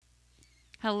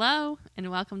Hello, and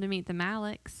welcome to Meet the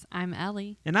Maliks. I'm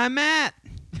Ellie. And I'm Matt.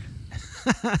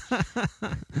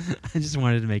 I just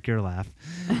wanted to make her laugh.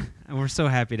 And we're so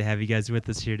happy to have you guys with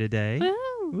us here today.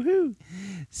 Woo! Woohoo!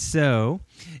 So,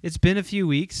 it's been a few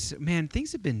weeks. Man,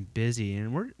 things have been busy,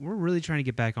 and we're really trying to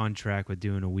get back on track with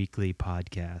doing a weekly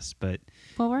podcast. But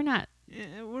Well, we're not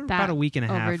we're that about a week and a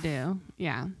half. overdue.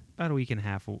 Yeah. About a week and a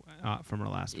half from our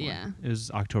last Yeah. one. It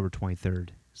was October 23rd.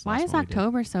 Why is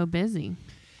October so busy?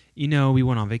 You know, we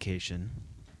went on vacation.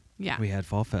 Yeah. We had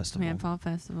Fall Festival. We had Fall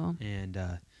Festival. And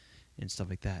stuff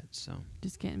like that. So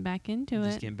Just getting back into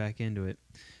just it. getting back into it.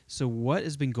 So what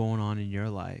has been going on in your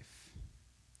life?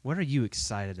 What are you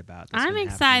excited about? I'm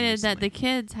excited that the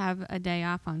kids have a day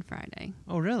off on Friday.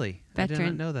 Oh, really? I did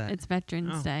not know that. It's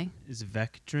Veterans Day. Is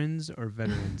veterans or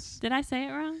veterans? Did I say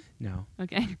it wrong? No.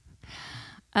 Okay.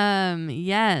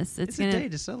 Yes, It's a day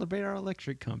to celebrate our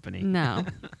electric company. No.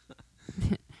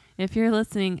 If you're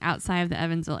listening outside of the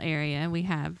Evansville area, we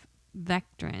have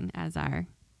Vectren as our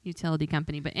utility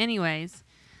company. But anyways,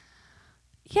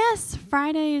 yes,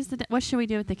 Friday is the day. What should we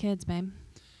do with the kids, babe?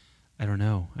 I don't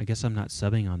know. I guess I'm not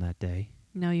subbing on that day.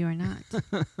 No, you are not.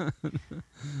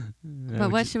 But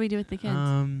what should we do with the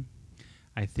kids?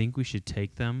 I think we should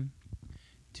take them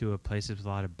to a place with a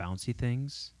lot of bouncy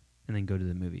things and then go to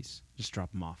the movies. Just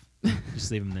drop them off.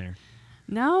 Just leave them there.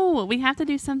 No, we have to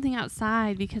do something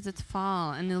outside because it's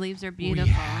fall and the leaves are beautiful.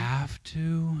 We have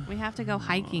to. We have to go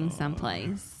hiking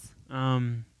someplace.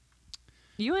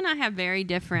 You and I have very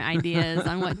different ideas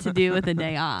on what to do with a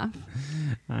day off.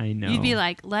 I know. You'd be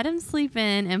like, let him sleep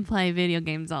in and play video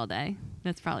games all day.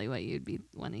 That's probably what you'd be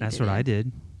wanting That's to do. what I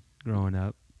did growing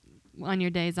up. On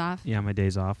your days off? Yeah, my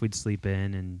days off, we'd sleep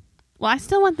in and... Well, I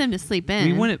still want them to sleep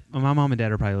in. My mom and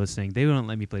dad are probably listening. They wouldn't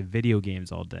let me play video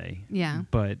games all day. Yeah.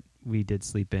 But we did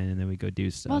sleep in and then we go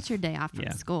do stuff. Well, it's your day off from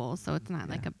school, so it's not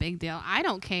like a big deal. I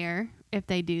don't care if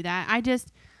they do that.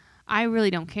 I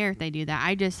really don't care if they do that.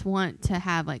 I just want to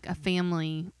have like a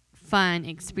family fun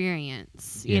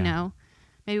experience, you know?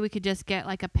 Maybe we could just get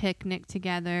like a picnic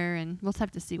together and we'll just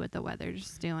have to see what the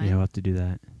weather's doing. Yeah, we'll have to do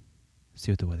that.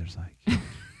 See what the weather's like.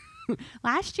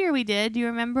 Last year we did. Do you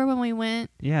remember when we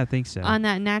went? Yeah, I think so. On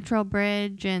that natural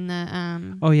bridge and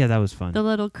the Oh yeah, that was fun. The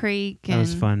little creek. That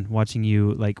was fun watching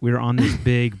you. Like we were on this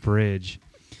big bridge,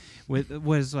 with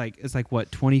it's like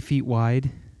what 20 feet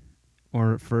wide,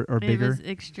 or bigger. It was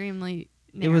extremely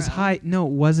narrow. It was high. No,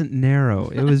 it wasn't narrow.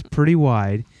 It was pretty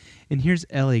wide. And here's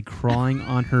Ellie crawling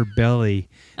on her belly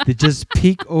to just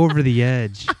peek over the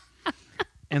edge.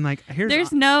 And like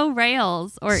there's no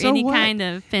rails or any kind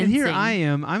of fencing. And here I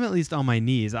am. I'm at least on my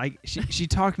knees. She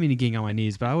talked me into getting on my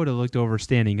knees, but I would have looked over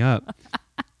standing up.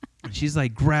 And she's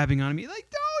like grabbing on me, like,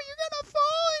 "No, you're gonna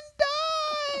fall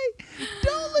and die!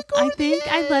 Don't look over the edge."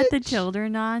 I let the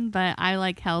children on, but I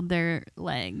like held their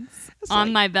legs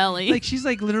on my belly. Like she's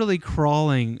like literally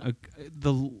crawling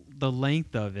the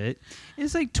length of it.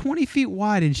 It's like 20 feet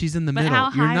wide and she's in the middle.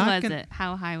 How high was it?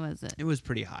 How high was it? It was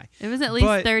pretty high. It was at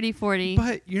least 30, 40,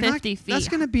 but 50 feet. That's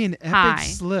going to be an epic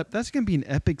slip. That's going to be an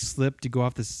epic slip to go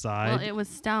off the side. Well, it was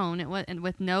stone. It was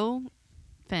with no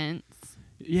fence.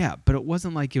 Yeah, but it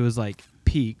wasn't like it was like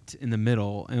peaked in the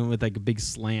middle and with like a big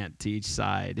slant to each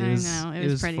side. It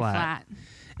was pretty flat.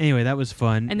 Anyway, that was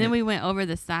fun. And then we went over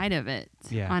the side of it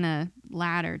on a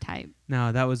ladder type.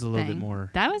 No, that was a little bit more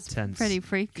That was tense. Pretty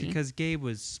freaky. Because Gabe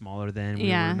was smaller then. We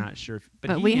were not sure.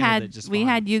 But we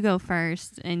had you go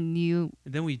first and you.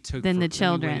 And then we took the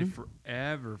children. We waited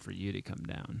forever for you to come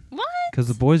down. What? Because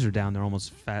the boys were down there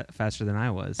almost faster than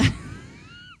I was.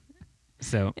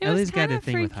 So Ellie's got a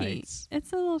thing with heights.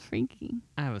 It's a little freaky.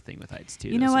 I have a thing with heights too.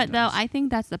 You know what though? I think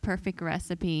that's the perfect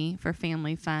recipe for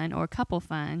family fun or couple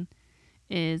fun,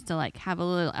 is to like have a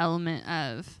little element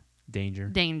of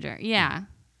danger. Yeah.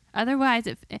 Otherwise,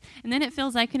 and then it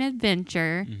feels like an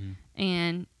adventure,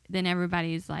 and then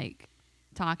everybody's like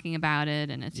talking about it,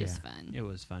 and it's just fun. It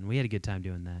was fun. We had a good time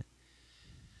doing that.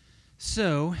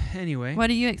 So anyway, what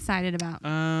are you excited about?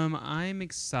 I'm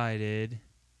excited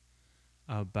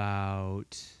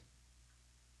about.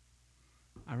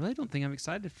 I really don't think I'm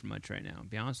excited for much right now, to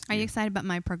be honest with you. Are you excited about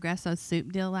my Progresso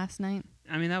soup deal last night?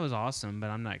 I mean, that was awesome, but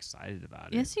I'm not excited about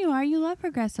it. Yes, you are. You love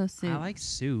Progresso soup. I like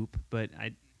soup, but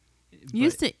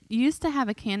used to have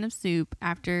a can of soup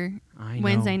after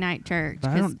Wednesday night church.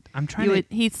 But I'm trying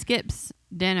he skips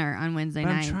dinner on Wednesday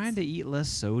nights. I'm trying to eat less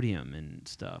sodium and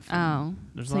stuff. Oh,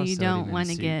 so you don't want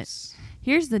to get.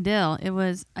 Here's the deal. It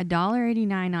was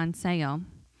 $1.89 on sale.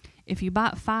 If you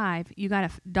bought 5, you got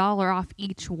 $1 off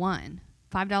each one.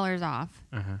 $5 off.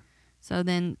 So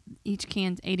then each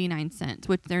can's 89 cents,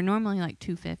 which they're normally like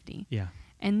 $2.50. Yeah.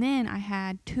 And then I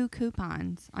had 2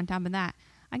 coupons on top of that.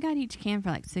 I got each can for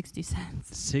like 60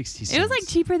 cents. 60 cents. It was like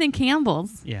cheaper than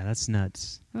Campbell's. Yeah, that's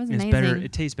nuts. It was And amazing. it's better.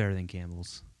 It tastes better than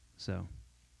Campbell's. So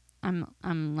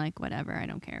I'm like whatever. I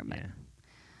don't care, but yeah,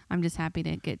 I'm just happy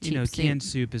to get cheap soup. canned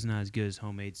soup is not as good as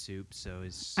homemade soup. So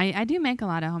it's I do make a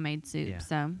lot of homemade soup, Yeah.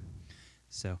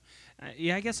 so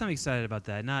yeah. I guess I'm excited about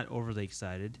that. Not overly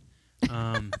excited.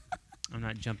 I'm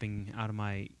not jumping out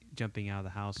of the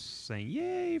house saying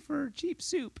 "Yay for cheap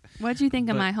soup." what did you think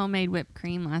of But- my homemade whipped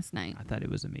cream last night? I thought it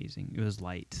was amazing. It was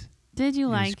light. Did you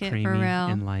was like it creamy for real?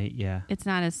 and light. Yeah, It's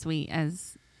not as sweet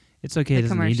as it's okay. It the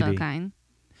doesn't need to commercial be. kind.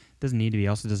 Doesn't need to be.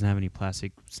 Also, doesn't have any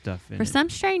plastic stuff in For it. some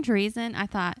strange reason, I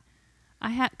thought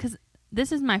because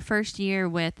this is my first year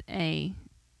with a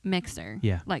mixer.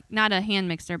 Yeah. Like not a hand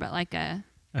mixer, but like a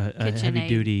a KitchenAid-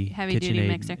 heavy heavy duty KitchenAid,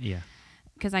 mixer. Yeah.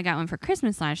 because I got one for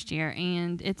Christmas last year,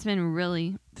 and it's been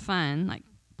really fun, like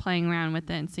playing around with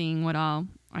it and seeing what all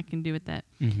I can do with it.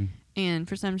 Mm-hmm. And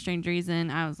for some strange reason,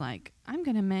 I was like, I'm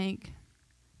gonna make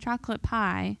chocolate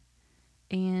pie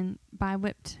and buy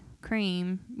whipped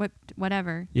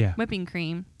Yeah. whipping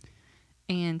cream,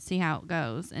 and see how it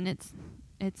goes. And it's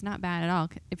not bad at all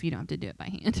if you don't have to do it by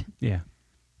hand. Yeah.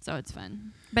 So it's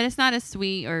fun, but it's not as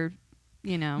sweet or,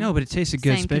 No, but it tasted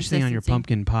good, same especially on your consistency.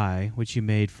 pumpkin pie, which you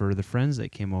made for the friends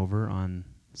that came over on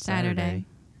Saturday,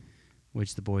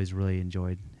 which the boys really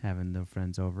enjoyed having the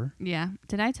friends over. Yeah.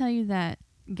 Did I tell you that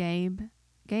Gabe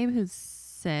who's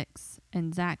 6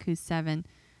 and Zach who's 7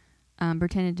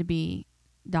 pretended to be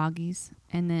doggies,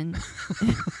 and then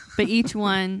but each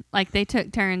one, like, they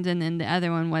took turns, and then the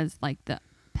other one was like the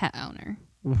pet owner.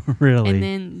 Really? And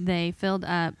then they filled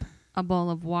up a bowl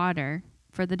of water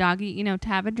for the doggy, to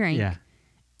have a drink. Yeah.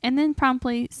 And then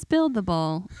promptly spilled the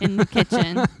bowl in the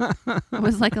kitchen. It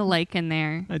was like a lake in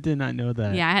there. I did not know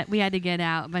that. Yeah, we had to get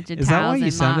out a bunch of Is towels that why you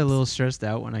and sounded a mops. little stressed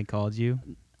out when I called you?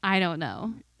 I don't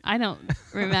know. I don't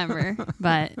remember,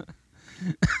 but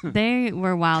they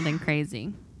were wild and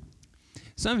crazy.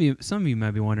 Some of you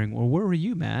might be wondering, well, where were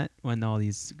you, Matt, when all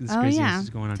this Oh craziness yeah, was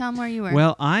going on? tell them where you were.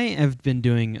 Well, I have been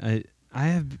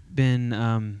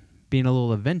being a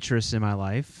little adventurous in my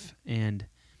life, and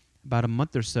about a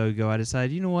month or so ago, I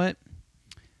decided, you know what,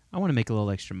 I want to make a little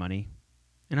extra money,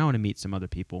 and I want to meet some other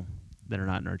people that are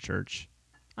not in our church.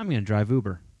 I'm going to drive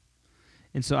Uber,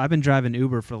 and so I've been driving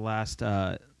Uber for the last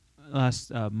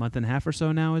month and a half or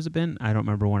so now. Has it been? I don't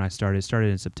remember when I started. It started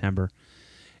in September,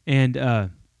 and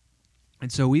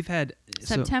so we've had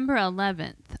September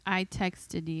 11th, I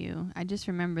texted you. I just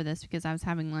remember this because I was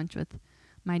having lunch with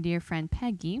my dear friend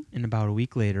Peggy. And about a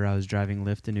week later, I was driving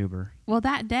Lyft and Uber. Well,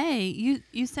 that day,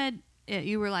 you said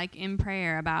you were like in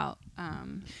prayer about...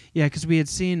 Yeah, because we had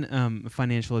seen a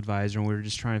financial advisor, and we were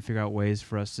just trying to figure out ways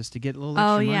for us just to get a little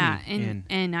extra money. yeah,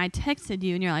 and I texted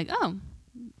you, and you're like, oh,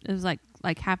 it was like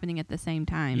happening at the same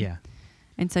time. Yeah,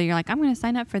 And so you're like, I'm going to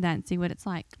sign up for that and see what it's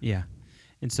like. yeah.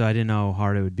 And so I didn't know how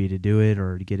hard it would be to do it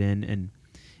or to get in,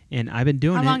 and I've been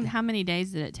doing How many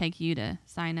days did it take you to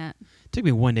sign up? It took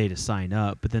me one day to sign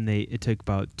up, but then it took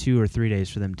about 2 or 3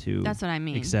 days for them to That's what I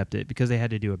mean. accept it, because they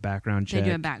had to do a background check. They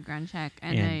do a background check,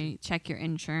 and And- they check your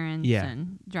insurance Yeah.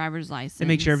 and driver's license. They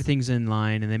make sure everything's in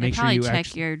line, and they make sure probably you check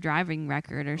actually. your driving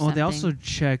record or Oh, something. they also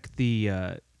check the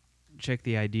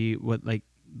ID,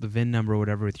 the VIN number or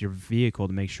whatever with your vehicle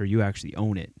to make sure you actually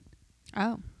own it.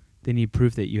 Oh. They need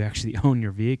proof that you actually own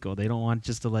your vehicle. They don't want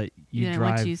just to let you Didn't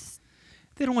drive. want you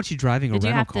They don't want you driving Did a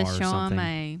you rental have car to or show something. them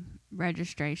a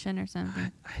registration or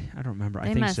something? I don't remember.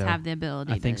 They I think must so. have the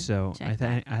ability I think to so. check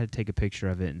that. I had to take a picture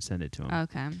of it and send it to them.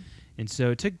 Okay. And so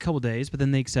it took a couple days, but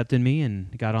then they accepted me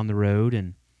and got on the road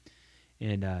and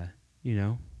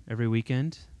every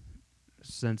weekend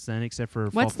since then, except for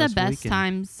What's Fall the Festival best weekend.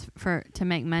 times to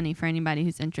make money for anybody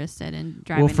who's interested in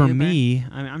driving Well, for Uber? me,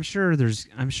 I'm sure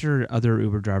other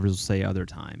Uber drivers will say other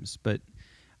times, but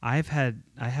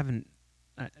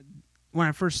when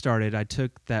I first started, I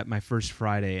took my first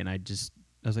Friday and I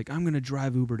was like, I'm going to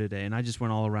drive Uber today. And I just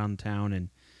went all around town and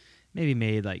maybe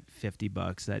made like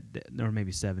 $50 that day, or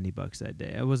maybe $70 that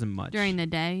day. It wasn't much. During the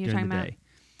day, you're during talking the about? day.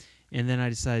 And then I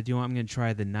decided, I'm going to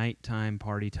try the nighttime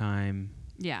party time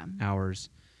Yeah. hours.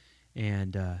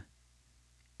 And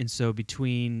so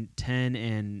between 10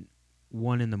 and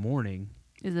 1 in the morning,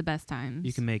 Is the best times.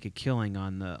 you can make a killing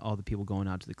on all the people going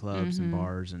out to the clubs and Mhm.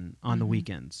 bars and on the Mhm.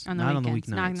 weekends, on the not weekends, on the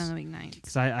weeknights. Not on the weeknights.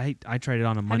 Because I tried it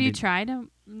on a Have Monday. you tried a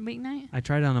weeknight? I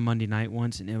tried it on a Monday night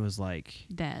once, and it was like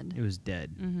Dead. it was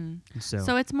dead. Mm-hmm. And so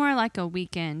So it's more like a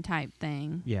weekend type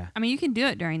thing. yeah, I mean, you can do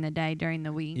it during the day, during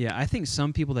the week. yeah. I think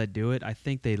some people that do it, I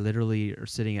think they literally are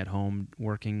sitting at home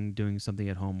working, doing something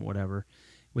at home, whatever,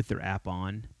 with their app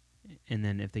on, and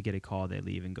then if they get a call, they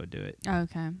leave and go do it.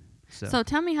 Okay. So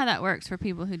tell me how that works for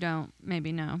people who don't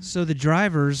maybe know. So the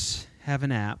drivers have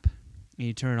an app, and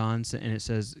you turn it on, and it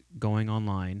says going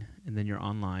online, and then you're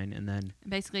online, and then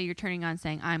Basically, you're turning on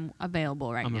saying, I'm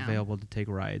available right I'm now. available to take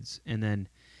rides. And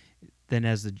then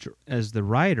as the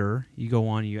rider, you go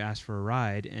on, you ask for a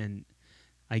ride, and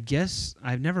I guess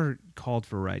I've never called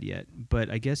for a ride yet, but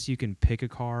I guess you can pick a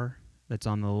car that's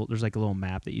on there's like a little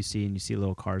map that you see, and you see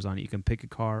little cars on it. You can pick a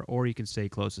car, or you can stay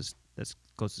that's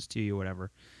closest to you,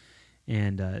 whatever.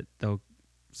 And they'll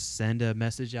send a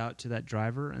message out to that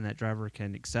driver, and that driver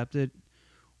can accept it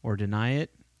or deny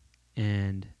it,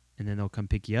 and then they'll come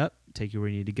pick you up, take you where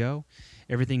you need to go.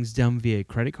 Everything's done via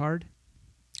credit card.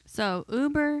 So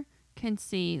Uber can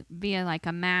see via like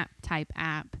a map type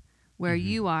app where Mhm.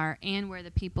 you are and where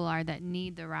the people are that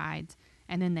need the rides,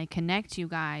 and then they connect you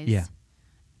guys. Yeah.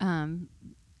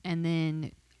 And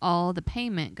then all the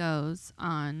payment goes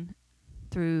on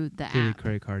through the Through app. the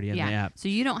credit card, yeah, the app. So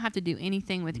you don't have to do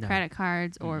anything with No. credit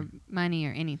cards or Mm-mm. money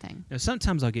or anything. Now,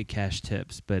 sometimes I'll get cash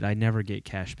tips, but I never get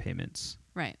cash payments.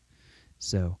 Right.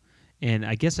 So, and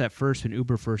I guess at first when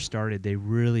Uber first started, they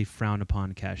really frowned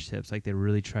upon cash tips. Like they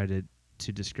really tried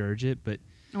to discourage it, but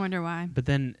I wonder why.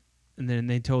 then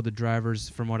they told the drivers,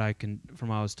 from what I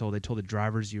was told, they told the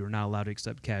drivers you were not allowed to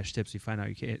accept cash tips. You find out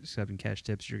you can't accept cash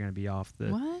tips, you're going to be off the.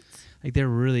 What? Like they're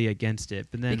really against it,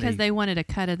 but then Because they wanted a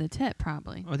cut of the tip,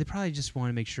 probably. or they probably just want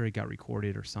to make sure it got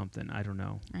recorded or something. I don't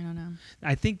know. I don't know.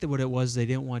 I think that what it was, they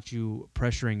didn't want you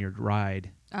pressuring your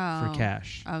ride Oh. for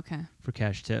cash. Okay. For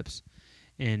cash tips.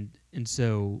 And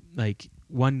so like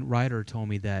one rider told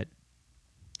me that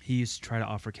he used to try to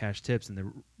offer cash tips,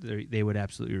 and they would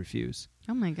absolutely refuse.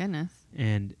 Oh my goodness.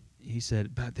 And he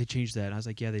said, but they changed that. And I was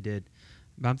like, yeah, they did.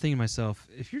 But I'm thinking to myself,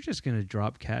 if you're just going to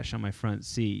drop cash on my front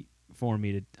seat for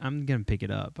me I'm going to pick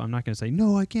it up. I'm not going to say,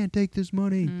 no, I can't take this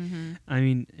money. Mm-hmm. I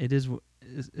mean, it is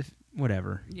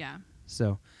whatever. Yeah.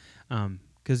 So,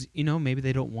 because, maybe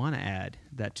they don't want to add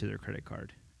that to their credit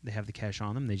card. They have the cash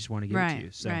on them. They just want to give it to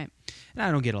you. So, Right. and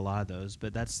I don't get a lot of those,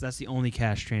 but that's the only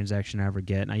cash transaction I ever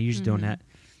get. And I usually don't have,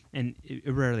 and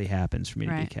it rarely happens for me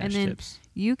to Right. get cash And then tips.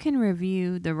 You can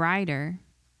review the rider,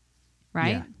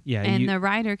 right? Yeah. And the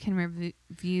rider can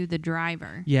review the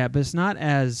driver. Yeah, but it's not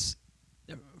as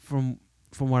from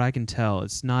what I can tell,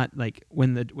 it's not like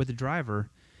with the driver,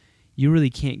 you really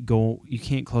can't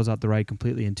close out the ride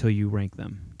completely until you rank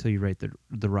them, until you rate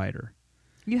the rider.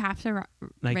 You have to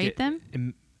rate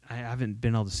them? I haven't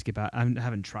been able to skip out. I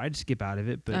haven't tried to skip out of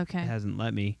it, but Okay. it hasn't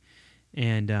let me.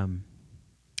 And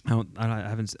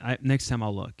next time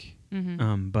I'll look.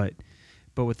 Mm-hmm.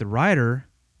 But with the rider,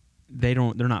 they're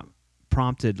not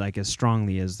prompted like as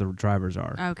strongly as the drivers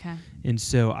are. Okay. And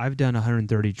so I've done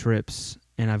 130 trips,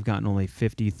 and I've gotten only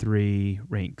 53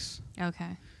 ranks.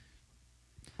 Okay.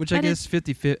 Which But I guess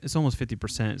it's almost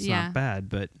 50%. It's Yeah. not bad,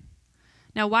 but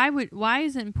Now, why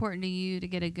is it important to you to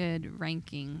get a good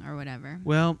ranking or whatever?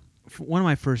 well, one of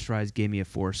my first rides gave me a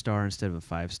 4-star instead of a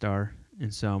 5-star,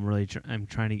 and so I'm really I'm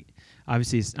trying to.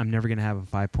 Obviously, I'm never going to have a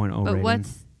 5.0 But rating.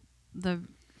 what's the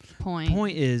point?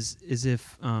 Point is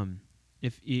if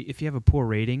you have a poor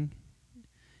rating,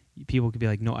 people could be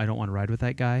like, no, I don't want to ride with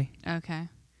that guy. Okay.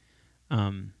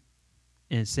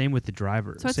 And same with the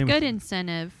driver. So it's Same good with,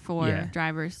 incentive for Yeah.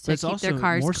 drivers but to it's keep also their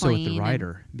cars more clean. so with the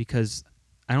rider, because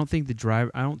I don't think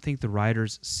the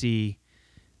riders see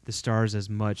the stars as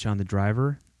much on the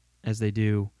driver as they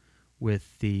do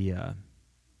with the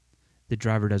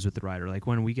driver does with the rider. Like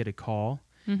when we get a call,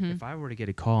 Mm-hmm. if I were to get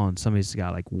a call and somebody's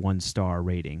got like 1-star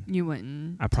rating, You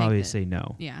wouldn't. I'd probably take say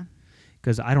no, Yeah.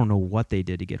 because I don't know what they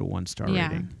did to get a 1-star Yeah.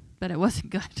 rating. But it wasn't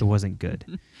good. It wasn't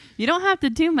good. You don't have to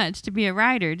do much to be a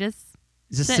rider. Just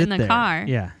Just sit in the there. car.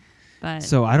 Yeah. but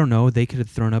So I don't know. They could have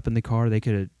thrown up in the car. They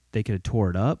could have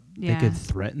tore it up. Yeah. They could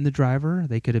threaten the driver.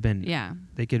 They could have been. yeah.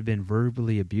 They could have been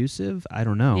verbally abusive. I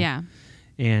don't know. Yeah.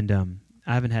 And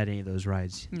I haven't had any of those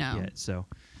rides No. yet, so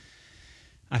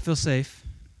I feel safe.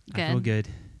 I feel Good. good.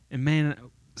 And man,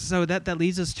 so that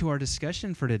leads us to our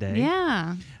discussion for today.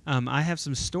 Yeah. I have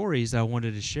some stories that I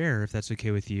wanted to share, if that's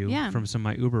okay with you, Yeah. from some of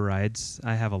my Uber rides.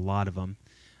 I have a lot of them.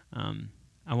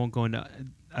 I won't go into.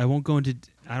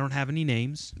 I don't have any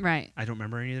names. Right. I don't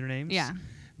remember any of their names. Yeah.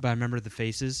 But I remember the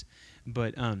faces.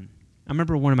 But I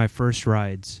remember one of my first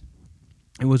rides.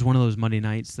 It was one of those Monday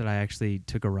nights that I actually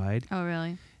took a ride, Oh,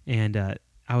 really? and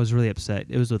I was really upset.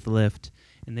 It was with Lyft,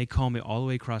 and they called me all the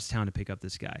way across town to pick up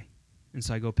this guy. And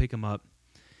so I go pick him up,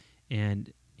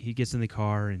 and he gets in the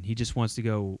car, and he just wants to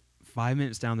go 5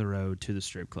 minutes down the road to the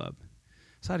strip club.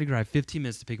 So I had to drive 15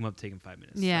 minutes to pick him up, take him 5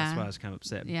 minutes. Yeah. That's why I was kind of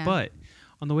upset. Yeah. But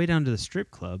on the way down to the strip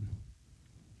club,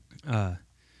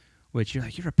 which you're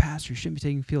like, you're a pastor, you shouldn't be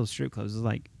taking people to strip clubs. It's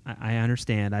like, I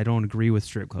understand. I don't agree with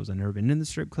strip clubs. I've never been in the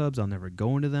strip clubs. I'll never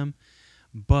go into them.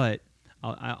 But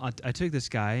I took this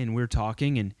guy, and we were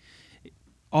talking, and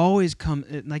always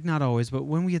like not always, but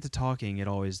when we get to talking, it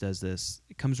always does this.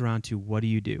 It comes around to, what do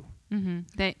you do?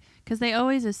 Because they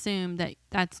always assume that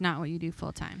that's not what you do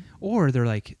full time. Or they're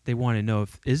like, they want to know,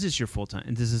 is this your full time?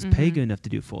 And does this pay good enough to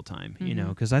do full time? You know,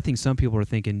 because I think some people are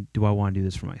thinking, do I want to do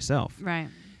this for myself? Right.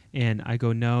 And I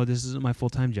go, no, this isn't my full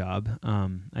time job.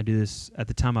 I do this at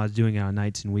the time. I was doing it on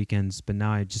nights and weekends, but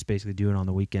now I just basically do it on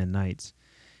the weekend nights.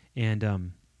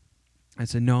 And I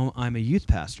said, no, I'm a youth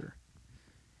pastor.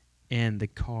 And the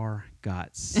car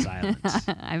got silent.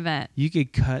 I bet. You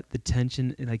could cut the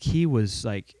tension. Like he was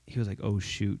like, oh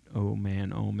shoot, oh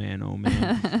man.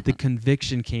 The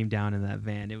conviction came down in that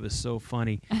van. It was so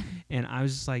funny. And I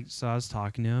was just like, so I was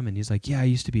talking to him, and he's like, yeah, I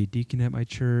used to be a deacon at my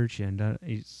church, and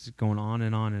he's going on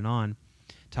and on and on,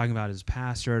 talking about his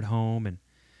pastor at home. And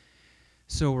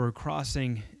so we're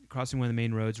crossing one of the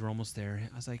main roads. We're almost there.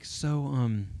 I was like, so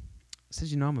I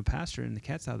said, I'm a pastor, and the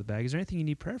cat's out of the bag. Is there anything you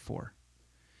need prayer for?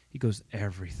 He goes,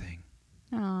 everything.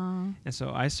 Aww. And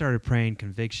so I started praying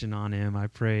conviction on him. I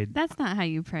prayed. That's not how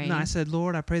you pray. No, I said,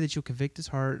 Lord, I pray that you'll convict his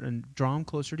heart and draw him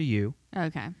closer to you.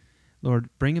 Okay. Lord,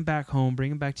 bring him back home,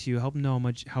 bring him back to you, help him know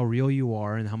how real you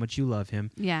are and how much you love him.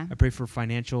 Yeah. I pray for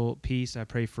financial peace. I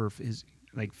pray for his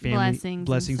family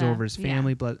blessings over his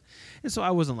family. Yeah. And so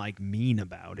I wasn't like mean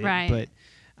about it, right. But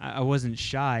I wasn't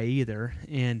shy either.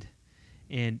 And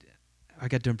I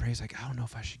got done praying. He's like, I don't know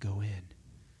if I should go in.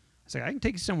 I was like, I can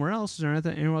take you somewhere else. Is there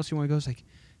anywhere else you want to go? It's like,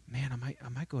 man, I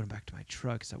might go back to my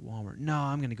truck. It's at Walmart. No,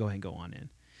 I'm going to go ahead and go on in.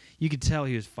 You could tell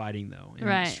he was fighting, though,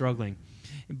 and struggling.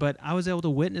 But I was able to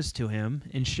witness to him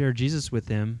and share Jesus with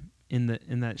him in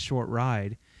that short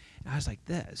ride. And I was like,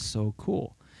 that is so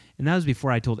cool. And that was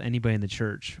before I told anybody in the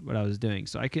church what I was doing.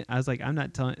 So I can't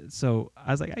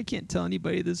tell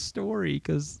anybody this story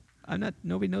because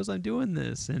nobody knows I'm doing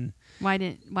this. And why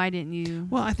didn't you?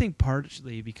 Well, I think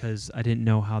partially because I didn't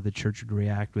know how the church would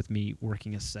react with me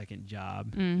working a second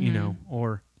job, and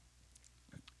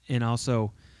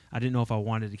also I didn't know if I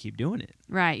wanted to keep doing it.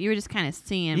 Right. You were just kind of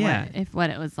seeing what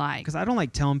it was like. Because I don't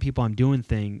like telling people I'm doing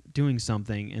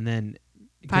something, and then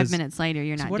 5 minutes later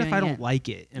you're not doing it. What if I don't like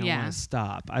it and I want to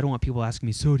stop? I don't want people asking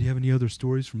me, so do you have any other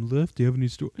stories from Lyft? Do you have any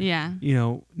stories? Yeah.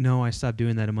 No, I stopped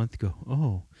doing that a month ago.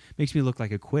 Oh, makes me look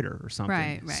like a quitter or something.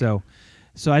 Right.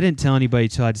 So I didn't tell anybody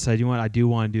until I decided, I do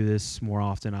want to do this more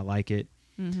often. I like it.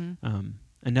 Mm-hmm.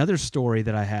 Another story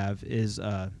that I have is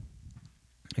a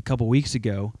couple weeks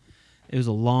ago. It was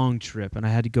a long trip, and I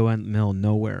had to go out in the middle of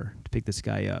nowhere to pick this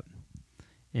guy up.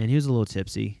 And he was a little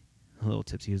tipsy.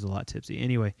 He was a lot tipsy.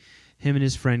 Anyway, him and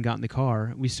his friend got in the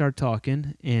car. We started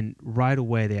talking, and right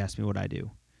away they asked me what I do.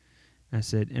 I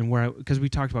said, because we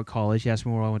talked about college. He asked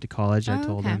me where I went to college. I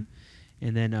told him.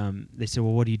 And then they said,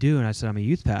 well, what do you do? And I said, I'm a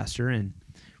youth pastor. And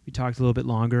we talked a little bit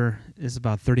longer. This is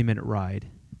about a 30-minute ride.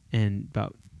 And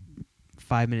about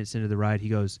 5 minutes into the ride, he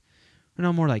goes,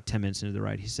 no, more like 10 minutes into the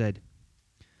ride, he said,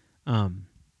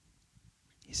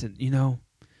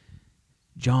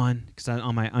 John, because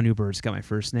on Uber it's got my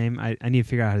first name. I need to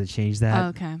figure out how to change that. Oh,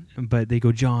 okay. But they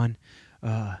go, John,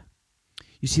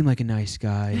 you seem like a nice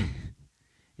guy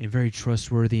and very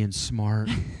trustworthy and smart.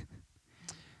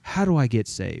 How do I get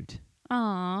saved?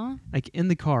 Aww. Like in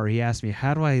the car, he asked me,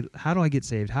 how do I get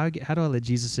saved? How do I let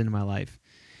Jesus into my life?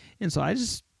 And so I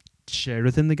just shared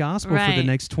with him the gospel for the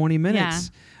next 20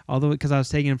 minutes. Yeah. Because I was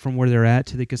taking him from where they're at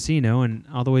to the casino, and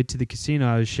all the way to the casino,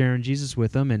 I was sharing Jesus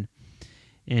with him, and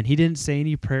he didn't say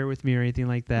any prayer with me or anything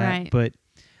like that. Right. But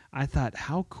I thought,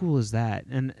 how cool is that?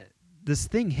 And this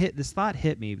thought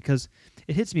hit me because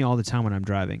it hits me all the time when I'm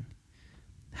driving.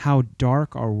 How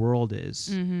dark our world is,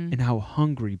 and how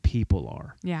hungry people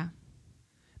are. Yeah.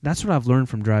 That's what I've learned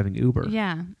from driving Uber.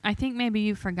 Yeah. I think maybe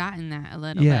you've forgotten that a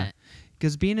little bit.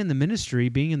 Because being in the ministry,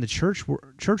 being in the church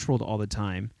world all the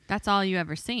time. That's all you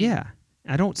ever seen. Yeah.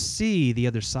 I don't see the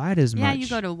other side as much. Yeah, you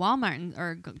go to Walmart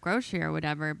or grocery or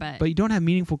whatever, but you don't have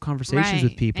meaningful conversations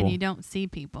with people. And you don't see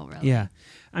people, really. Yeah.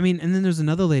 I mean, and then there's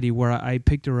another lady where I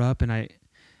picked her up, and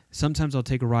sometimes I'll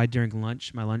take a ride during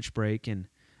my lunch break, and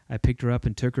I picked her up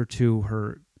and took her to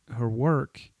her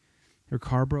work. Her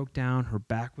car broke down. Her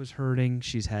back was hurting.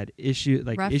 She's had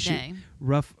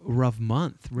rough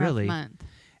month, really. Rough month.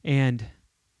 And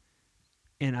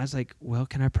I was like, well,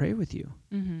 can I pray with you?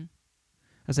 Mm-hmm.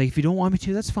 I was like, if you don't want me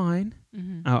to, that's fine.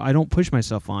 Mm-hmm. I don't push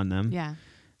myself on them. Yeah.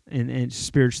 And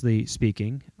spiritually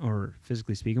speaking or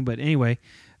physically speaking. But anyway,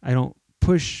 I don't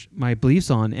push my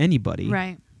beliefs on anybody.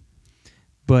 Right.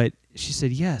 But she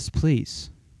said, yes,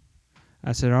 please.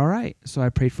 I said, all right. So I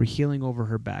prayed for healing over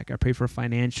her back. I prayed for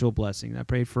financial blessing. I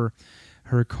prayed for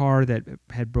her car that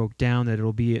had broke down,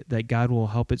 that God will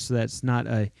help it so that it's not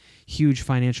a huge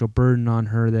financial burden on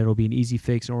her, that it'll be an easy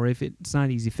fix. Or if it's not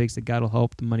an easy fix, that God will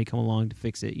help the money come along to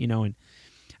fix it, and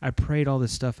I prayed all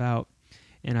this stuff out,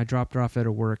 and I dropped her off at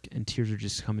her work, and tears are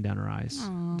just coming down her eyes,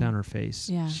 Aw. down her face.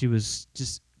 Yeah. She was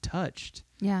just touched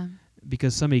Yeah.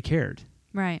 because somebody cared.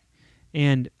 Right.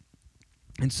 And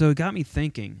so it got me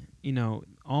thinking,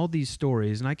 all these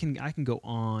stories, and I can go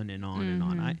on and on and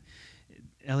on.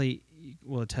 Ellie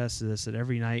will attest to this, that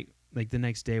every night, like the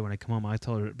next day when I come home, I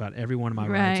tell her about every one of my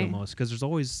rides Right. almost, because there's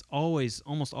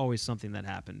almost always something that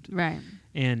happened. Right.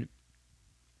 And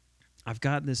I've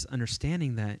got this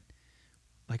understanding that,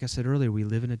 like I said earlier, we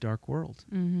live in a dark world,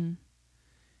 Mm-hmm.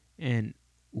 and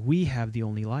we have the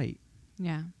only light.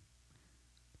 Yeah.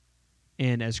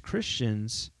 And as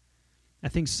Christians, I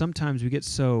think sometimes we get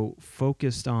so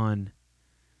focused on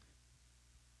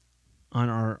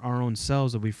our own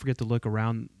selves that we forget to look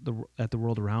around at the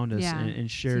world around us, Yeah. and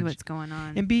share. See what's going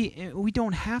on. And we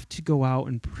don't have to go out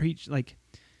and preach. Like,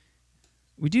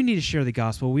 we do need to share the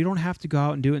gospel. We don't have to go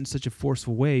out and do it in such a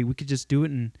forceful way. We could just do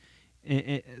it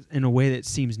in a way that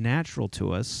seems natural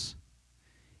to us.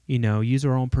 Use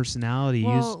our own personality.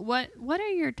 Well, what are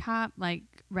your top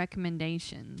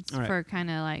recommendations All right. for kind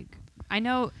of I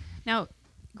know now,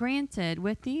 granted,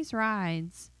 with these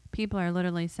rides, people are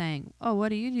literally saying, "Oh, what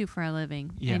do you do for a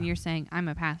living?" Yeah. And you're saying, "I'm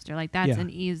a pastor." That's Yeah. an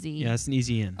easy Yeah, it's an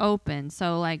easy in. open.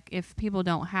 So if people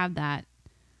don't have that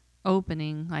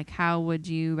opening, how would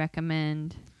you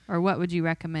recommend, or what would you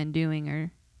recommend doing?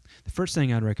 Or The first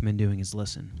thing I'd recommend doing is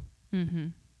listen. mm-hmm.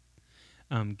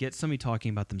 Get somebody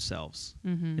talking about themselves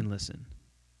Mm-hmm. and listen.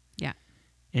 Yeah.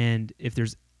 And if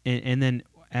there's, and then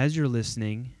as you're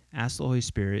listening, ask the Holy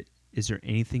Spirit, is there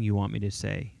anything you want me to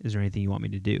say? Is there anything you want me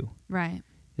to do? Right.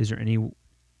 Is there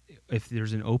if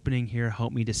there's an opening here,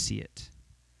 help me to see it.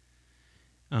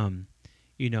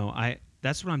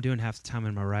 That's what I'm doing half the time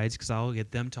in my rides, because I'll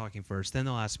get them talking first, then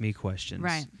they'll ask me questions.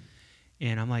 Right.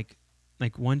 And I'm like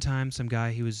one time, some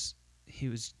guy, he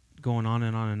was going on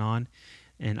and on and on,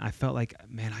 and I felt like,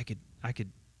 man, I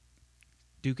could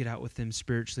duke it out with him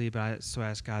spiritually, but so I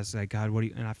asked God, I said, God, what do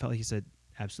you? And I felt like he said,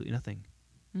 absolutely nothing.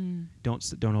 Mm.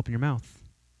 Don't open your mouth,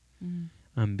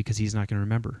 Mm. because he's not going to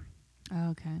remember. Oh,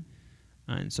 okay.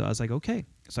 And so I was like, okay.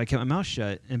 So I kept my mouth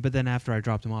shut, but then after I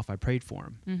dropped him off, I prayed for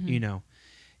him. Mm-hmm.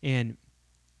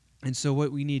 And so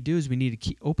what we need to do is we need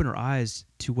to open our eyes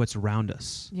to what's around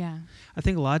us. Yeah. I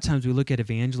think a lot of times we look at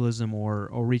evangelism or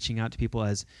reaching out to people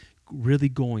as really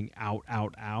going out,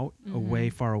 Mm-hmm. away,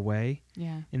 far away.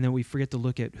 Yeah. And then we forget to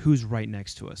look at who's right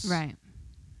next to us. Right.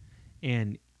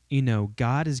 And,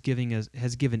 God has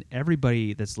given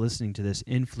everybody that's listening to this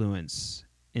influence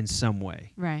in some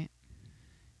way. Right.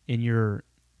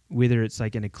 Whether it's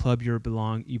in a club you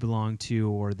belong to,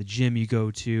 or the gym you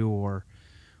go to, or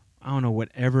I don't know,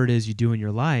 whatever it is you do in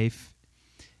your life,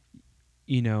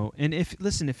 and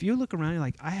if you look around, you're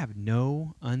like, I have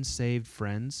no unsaved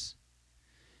friends,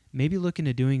 maybe look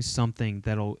into doing something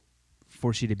that'll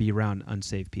force you to be around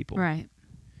unsaved people. Right.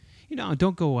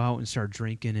 Don't go out and start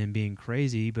drinking and being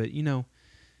crazy, but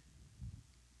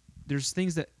there's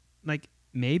things that,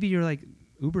 maybe you're like,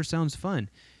 Uber sounds fun.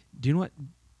 Do you know what?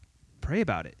 Pray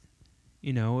about it.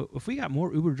 If we got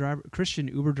more Christian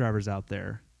Uber drivers out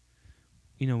there,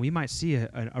 we might see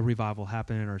a revival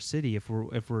happen in our city if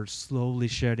we're slowly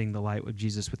shedding the light with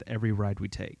Jesus with every ride we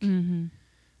take. Mm-hmm.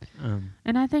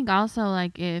 And I think also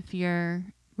if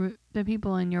the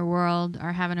people in your world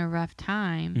are having a rough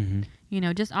time, Mm-hmm.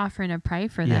 Just offering to pray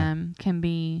for Yeah. them can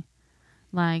be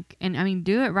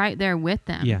do it right there with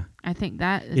them. Yeah. I think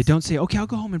that is. Yeah, don't say, okay, I'll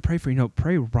go home and pray for you.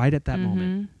 Pray right at that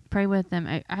moment. Pray with them.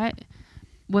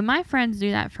 When my friends do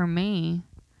that for me,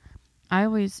 I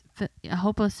always a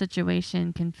hopeless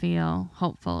situation can feel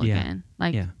hopeful Yeah. again.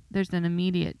 Yeah. There's an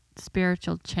immediate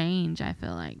spiritual change, I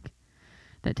feel like,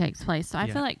 that takes place. So I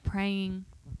Yeah. feel like praying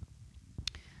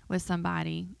with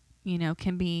somebody,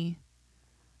 can be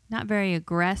not very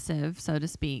aggressive, so to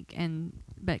speak,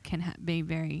 but can be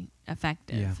very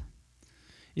effective. Yeah.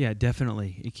 Yeah,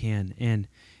 definitely it can. And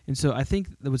so I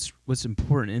think that what's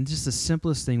important, and just the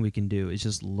simplest thing we can do, is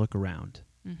just look around.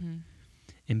 Mm-hmm.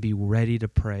 And be ready to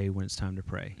pray when it's time to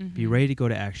pray. Mm-hmm. Be ready to go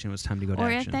to action when it's time to go to Or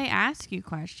action. if they ask you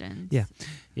questions. Yeah.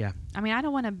 Yeah. I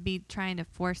don't want to be trying to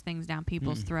force things down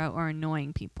people's throat or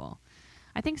annoying people.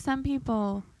 I think some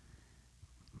people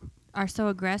are so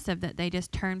aggressive that they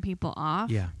just turn people off.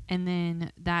 Yeah. And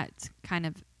then that's kind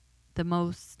of the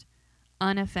most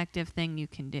ineffective thing you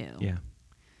can do. Yeah.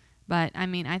 But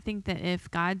I think that if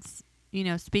God's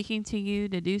speaking to you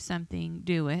to do something,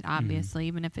 do it, obviously,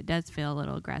 even if it does feel a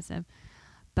little aggressive.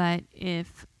 But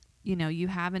if, you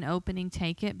have an opening,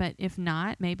 take it. But if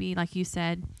not, maybe, like you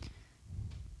said,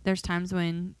 there's times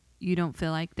when you don't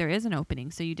feel like there is an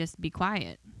opening, so you just be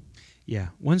quiet. Yeah.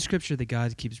 One scripture that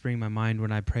God keeps bringing my mind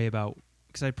when I pray about,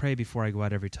 because I pray before I go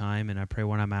out every time, and I pray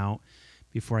when I'm out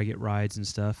before I get rides and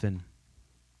stuff. And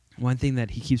one thing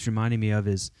that he keeps reminding me of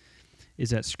is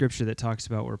that scripture that talks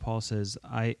about where Paul says,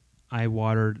 I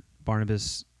watered,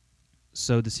 Barnabas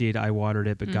sowed the seed, I watered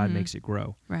it, but God makes it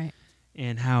grow. Right.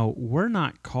 And how we're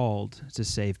not called to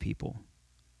save people.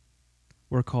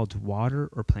 We're called to water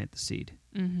or plant the seed.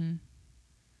 Mm-hmm.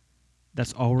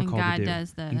 That's all we're called to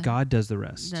do. And God does the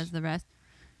rest.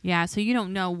 Yeah, so you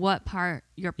don't know what part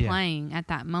you're playing at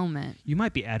that moment. You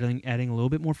might be adding a little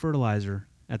bit more fertilizer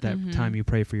at that time you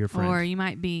pray for your friend. Or you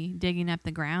might be digging up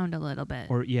the ground a little bit.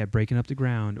 Or, breaking up the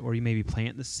ground. Or you maybe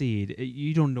plant the seed.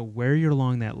 You don't know where you're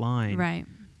along that line. Right.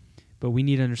 But we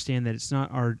need to understand that it's not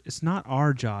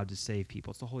our job to save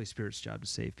people. It's the Holy Spirit's job to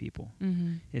save people.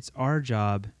 Mm-hmm. It's our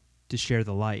job to share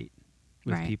the light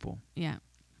with people. Yeah.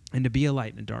 And to be a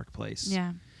light in a dark place.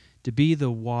 Yeah. To be the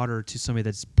water to somebody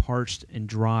that's parched and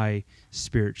dry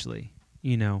spiritually.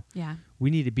 Yeah. We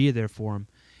need to be there for them.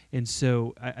 And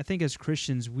so I think as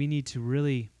Christians, we need to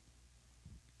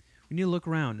look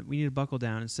around. We need to buckle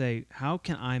down and say, how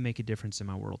can I make a difference in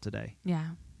my world today? Yeah.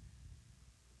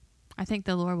 I think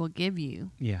the Lord will give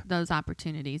you those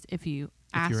opportunities if you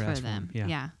ask for them.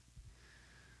 Yeah.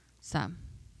 So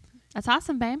that's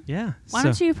awesome, babe. Yeah. Why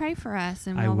don't you pray for us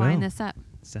and we'll wind this up.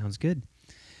 Sounds good.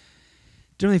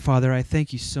 Dear Heavenly Father, I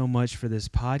thank you so much for this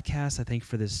podcast. I thank you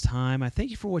for this time. I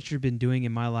thank you for what you've been doing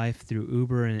in my life through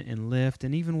Uber and Lyft,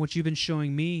 and even what you've been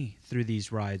showing me through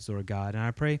these rides, Lord God. And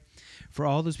I pray for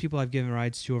all those people I've given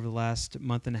rides to over the last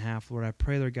month and a half, Lord. I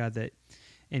pray, Lord God, that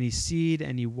any seed,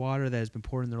 any water that has been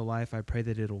poured in their life, I pray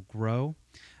that it'll grow.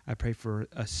 I pray for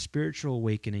a spiritual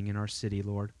awakening in our city,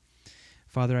 Lord.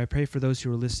 Father, I pray for those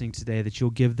who are listening today that you'll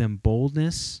give them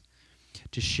boldness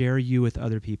to share you with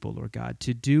other people, Lord God,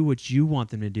 to do what you want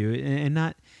them to do, and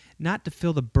not to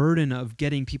feel the burden of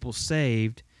getting people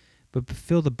saved, but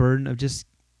feel the burden of just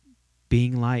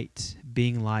being light,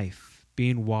 being life,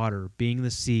 being water, being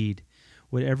the seed,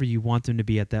 whatever you want them to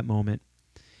be at that moment,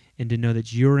 and to know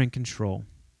that you're in control.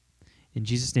 In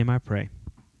Jesus' name I pray.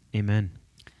 Amen.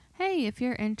 Hey, if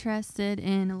you're interested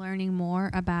in learning more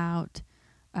about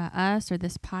us or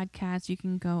this podcast, you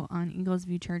can go on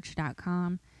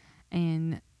eaglesviewchurch.com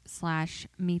and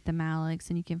 /meet the Maliks,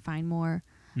 and you can find more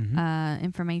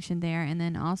information there. And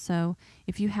then also,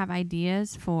 if you have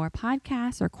ideas for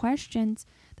podcasts or questions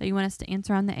that you want us to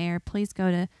answer on the air, please go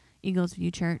to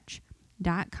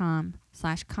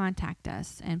eaglesviewchurch.com/contact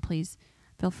us, and please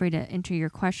feel free to enter your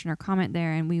question or comment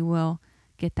there, and we will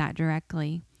get that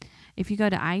directly. If you go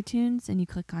to iTunes and you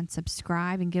click on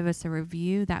subscribe and give us a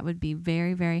review, that would be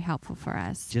very, very helpful for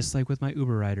us. Just like with my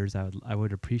Uber riders, I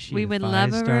would appreciate a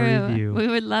 5-star review. We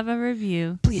would love a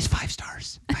review. Please, 5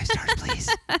 stars. 5 stars, please.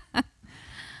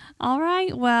 All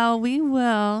right. Well, we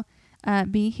will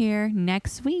be here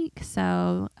next week.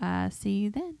 So see you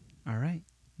then. All right.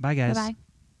 Bye, guys. Bye-bye.